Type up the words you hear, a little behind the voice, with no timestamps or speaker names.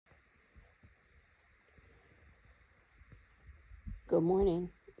Good morning.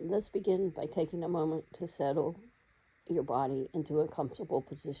 Let's begin by taking a moment to settle your body into a comfortable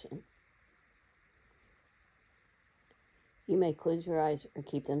position. You may close your eyes or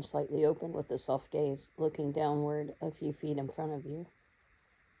keep them slightly open with a soft gaze, looking downward a few feet in front of you.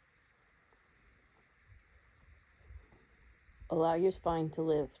 Allow your spine to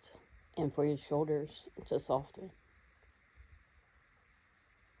lift and for your shoulders to soften.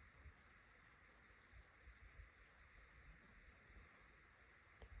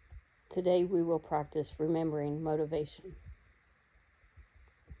 Today we will practice remembering motivation.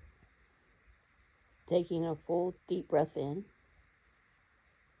 Taking a full deep breath in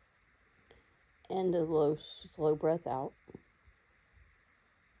and a slow breath out,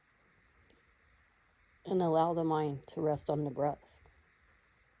 and allow the mind to rest on the breath.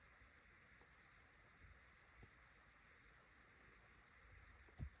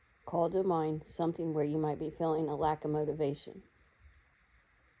 Call to mind something where you might be feeling a lack of motivation.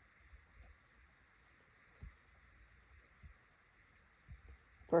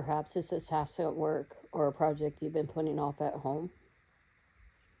 Perhaps it's a task at work or a project you've been putting off at home.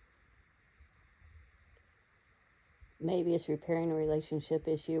 Maybe it's repairing a relationship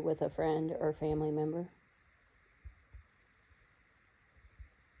issue with a friend or family member.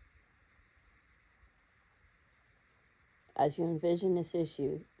 As you envision this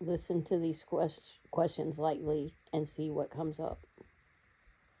issue, listen to these questions lightly and see what comes up.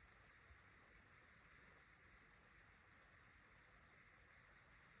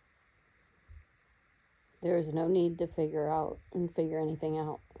 There is no need to figure anything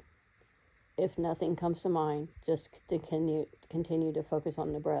out. If nothing comes to mind, just continue to focus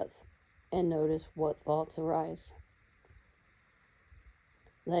on the breath and notice what thoughts arise,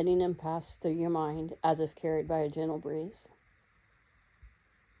 letting them pass through your mind as if carried by a gentle breeze.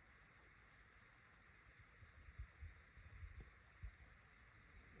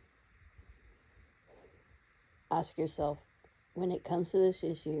 Ask yourself, when it comes to this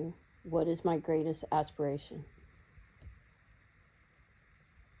issue, what is my greatest aspiration?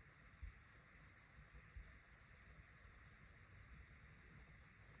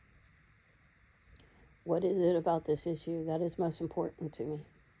 What is it about this issue that is most important to me?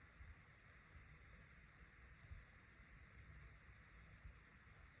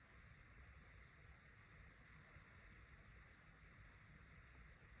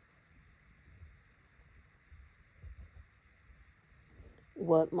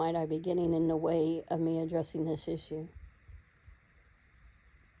 What might I be getting in the way of me addressing this issue?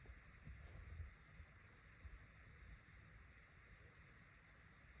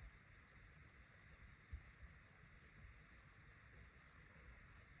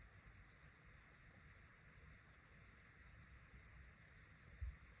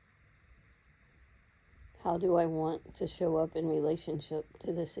 How do I want to show up in relationship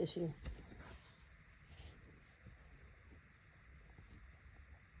to this issue?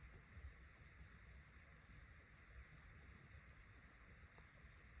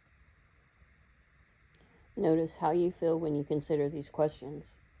 Notice how you feel when you consider these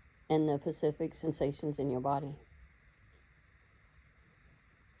questions and the specific sensations in your body.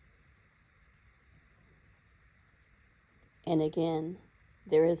 And again,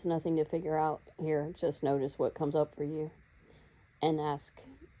 there is nothing to figure out here. Just notice what comes up for you and ask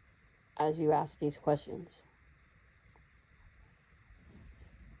as you ask these questions.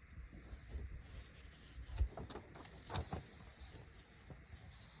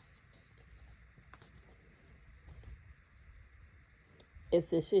 If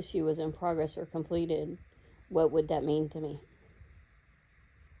this issue was in progress or completed, what would that mean to me?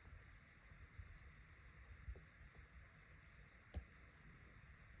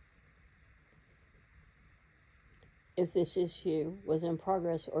 If this issue was in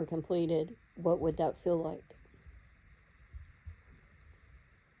progress or completed, what would that feel like?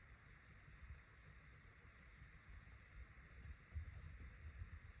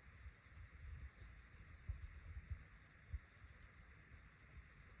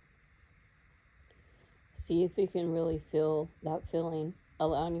 See if you can really feel that feeling,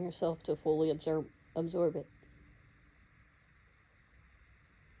 allowing yourself to fully absorb it.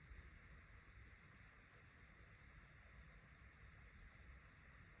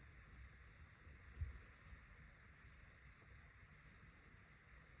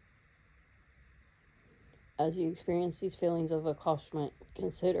 As you experience these feelings of accomplishment,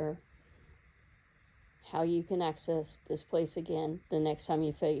 consider how you can access this place again the next time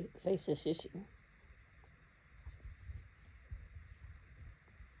you face this issue.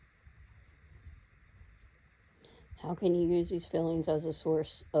 How can you use these feelings as a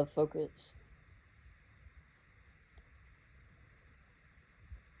source of focus?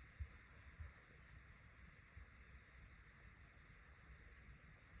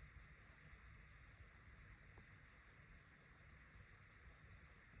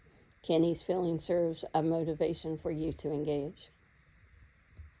 can these feelings serve a motivation for you to engage?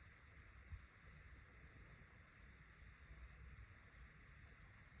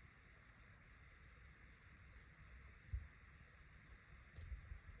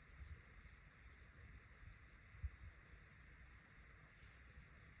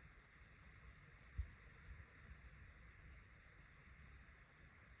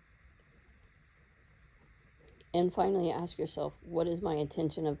 And finally, ask yourself, what is my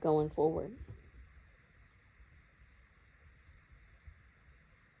intention of going forward?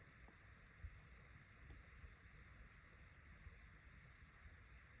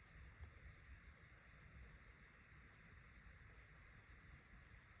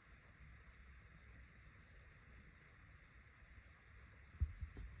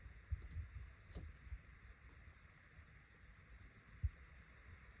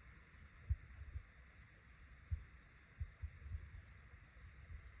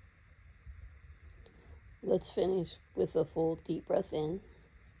 Let's finish with a full deep breath in.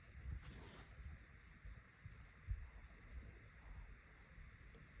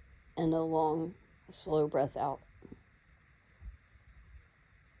 And a long, slow breath out.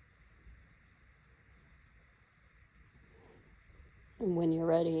 And when you're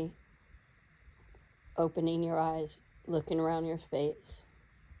ready, opening your eyes, looking around your space.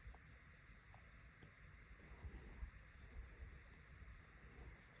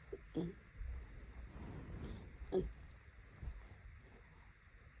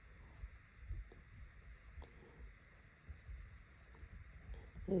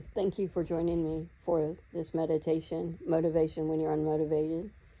 Thank you for joining me for this meditation, motivation when you're unmotivated.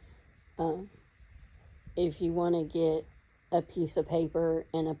 If you want to get a piece of paper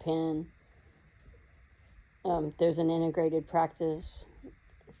and a pen, there's an integrated practice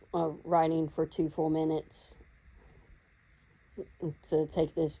of writing for 2 full minutes to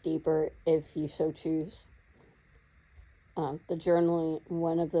take this deeper if you so choose. The journaling,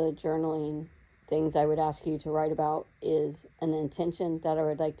 one of the journaling things I would ask you to write about is an intention that I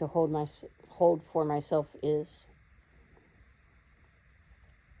would like to hold for myself is.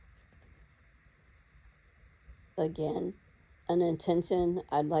 Again, an intention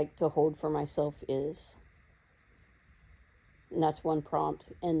I'd like to hold for myself is. And that's one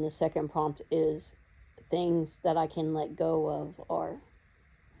prompt. And the second prompt is things that I can let go of are.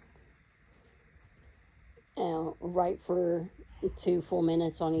 And write for 2 full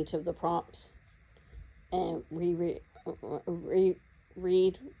minutes on each of the prompts. And reread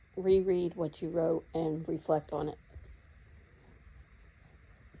what you wrote and reflect on it.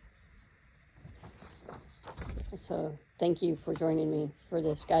 So thank you for joining me for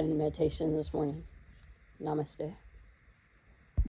this guided meditation this morning. Namaste.